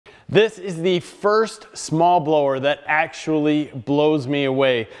This is the first small blower that actually blows me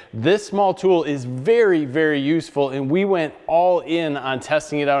away. This small tool is very, very useful, and we went all in on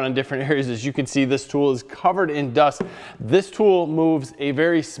testing it out on different areas. As you can see, this tool is covered in dust. This tool moves a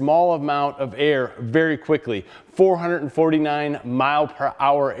very small amount of air very quickly. 449 mile per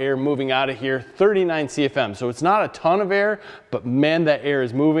hour air moving out of here, 39 CFM. So it's not a ton of air, but man, that air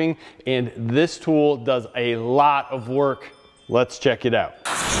is moving, and this tool does a lot of work. Let's check it out.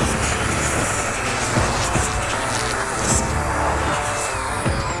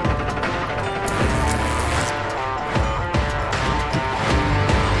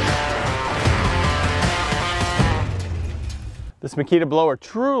 This Makita blower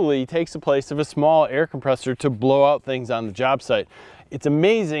truly takes the place of a small air compressor to blow out things on the job site. It's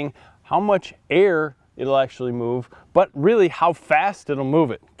amazing how much air it'll actually move, but really how fast it'll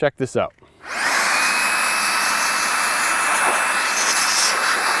move it. Check this out.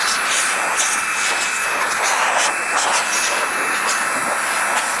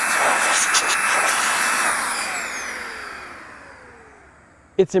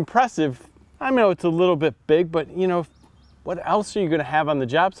 It's impressive. I know it's a little bit big, but you know, what else are you going to have on the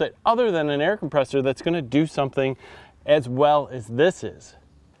job site other than an air compressor that's going to do something as well as this is?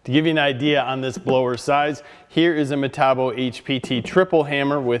 To give you an idea on this blower size, here is a Metabo HPT triple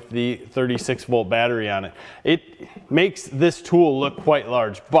hammer with the 36 volt battery on it. It makes this tool look quite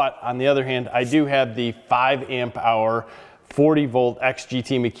large, but on the other hand, I do have the 5 amp hour 40 volt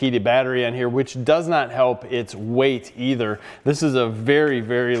XGT Makita battery on here, which does not help its weight either. This is a very,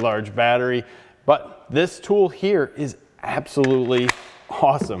 very large battery, but this tool here is absolutely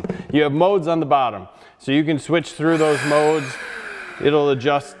awesome. You have modes on the bottom, so you can switch through those modes. It'll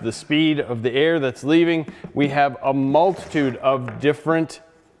adjust the speed of the air that's leaving. We have a multitude of different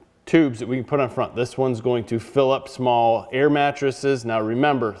tubes that we can put on front. This one's going to fill up small air mattresses. Now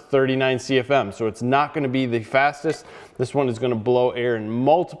remember, 39 CFM, so it's not going to be the fastest. This one is going to blow air in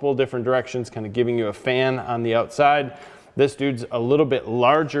multiple different directions, kind of giving you a fan on the outside. This dude's a little bit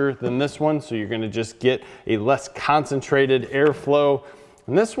larger than this one, so you're going to just get a less concentrated airflow.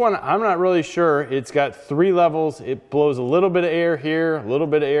 And this one, I'm not really sure. It's got 3 levels. It blows a little bit of air here, a little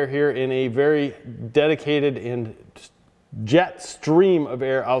bit of air here in a very dedicated and jet stream of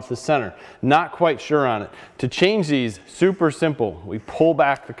air out the center. Not quite sure on it. To change these, super simple. We pull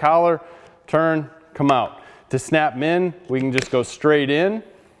back the collar, turn, come out. To snap them in, we can just go straight in,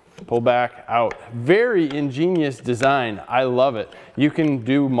 pull back out. Very ingenious design. I love it. You can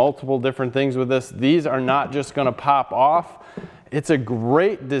do multiple different things with this. These are not just going to pop off. It's a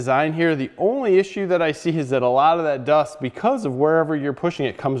great design here. The only issue that I see is that a lot of that dust, because of wherever you're pushing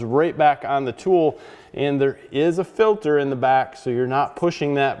it, comes right back on the tool, and there is a filter in the back, so you're not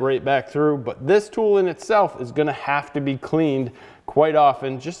pushing that right back through. But this tool in itself is going to have to be cleaned quite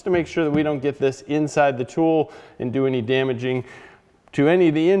often just to make sure that we don't get this inside the tool and do any damaging to any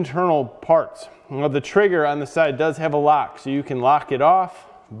of the internal parts. Now, the trigger on the side does have a lock, so you can lock it off,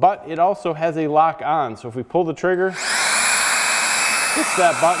 but it also has a lock on. So if we pull the trigger, push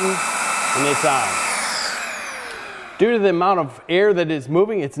that button, and it's on. Due to the amount of air that is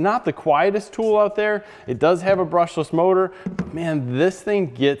moving, it's not the quietest tool out there. It does have a brushless motor, but man, this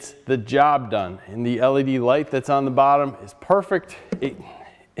thing gets the job done. And the LED light that's on the bottom is perfect. It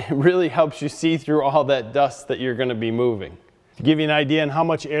really helps you see through all that dust that you're going to be moving. To give you an idea on how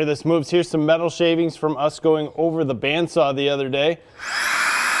much air this moves, here's some metal shavings from us going over the bandsaw the other day.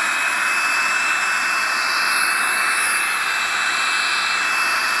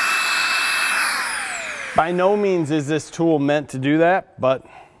 By no means is this tool meant to do that, but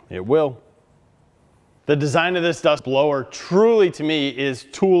it will. The design of this dust blower truly, to me, is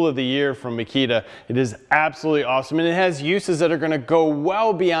tool of the year from Makita. It is absolutely awesome, and it has uses that are going to go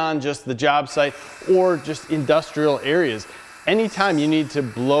well beyond just the job site or just industrial areas. Anytime you need to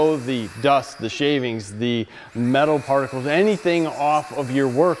blow the dust, the shavings, the metal particles, anything off of your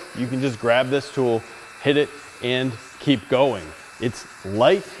work, you can just grab this tool, hit it, and keep going. It's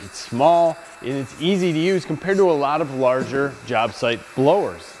light, it's small, and it's easy to use compared to a lot of larger job site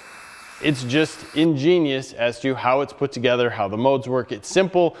blowers. It's just ingenious as to how it's put together, how the modes work. It's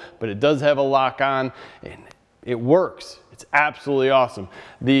simple, but it does have a lock on, and it works. It's absolutely awesome.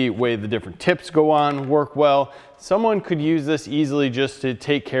 The way the different tips go on work well. Someone could use this easily just to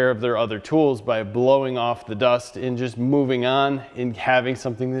take care of their other tools by blowing off the dust and just moving on and having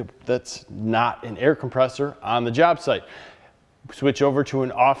something that's not an air compressor on the job site. Switch over to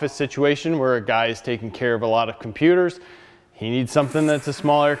an office situation where a guy is taking care of a lot of computers. He needs something that's a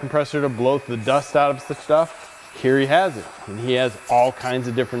small air compressor to blow the dust out of the stuff. Here he has it, and he has all kinds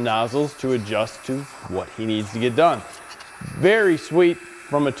of different nozzles to adjust to what he needs to get done. Very sweet,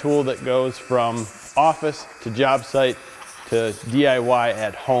 from a tool that goes from office to job site to DIY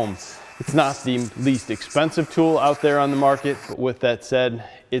at home. It's not the least expensive tool out there on the market, but with that said,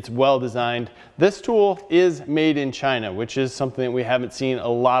 it's well designed. This tool is made in China, which is something that we haven't seen a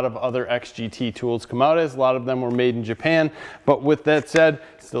lot of other XGT tools come out as. A lot of them were made in Japan, but with that said,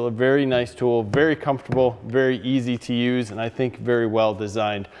 still a very nice tool, very comfortable, very easy to use, and I think very well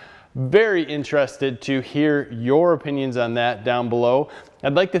designed. Very interested to hear your opinions on that down below.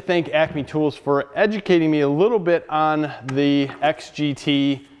 I'd like to thank Acme Tools for educating me a little bit on the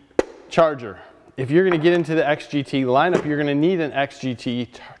XGT charger. If you're going to get into the XGT lineup, you're going to need an XGT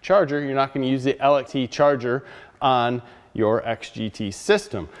charger. You're not going to use the LXT charger on your XGT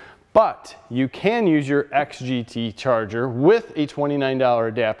system. But you can use your XGT charger with a $29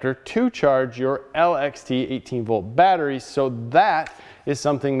 adapter to charge your LXT 18-volt batteries, so that is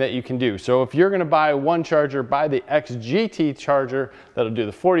something that you can do. So if you're going to buy one charger, buy the XGT charger that'll do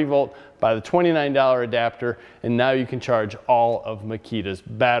the 40 volt, buy the $29 adapter, and now you can charge all of Makita's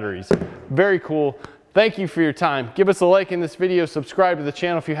batteries. Very cool. Thank you for your time. Give us a like in this video, subscribe to the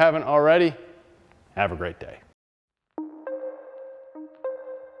channel if you haven't already. Have a great day.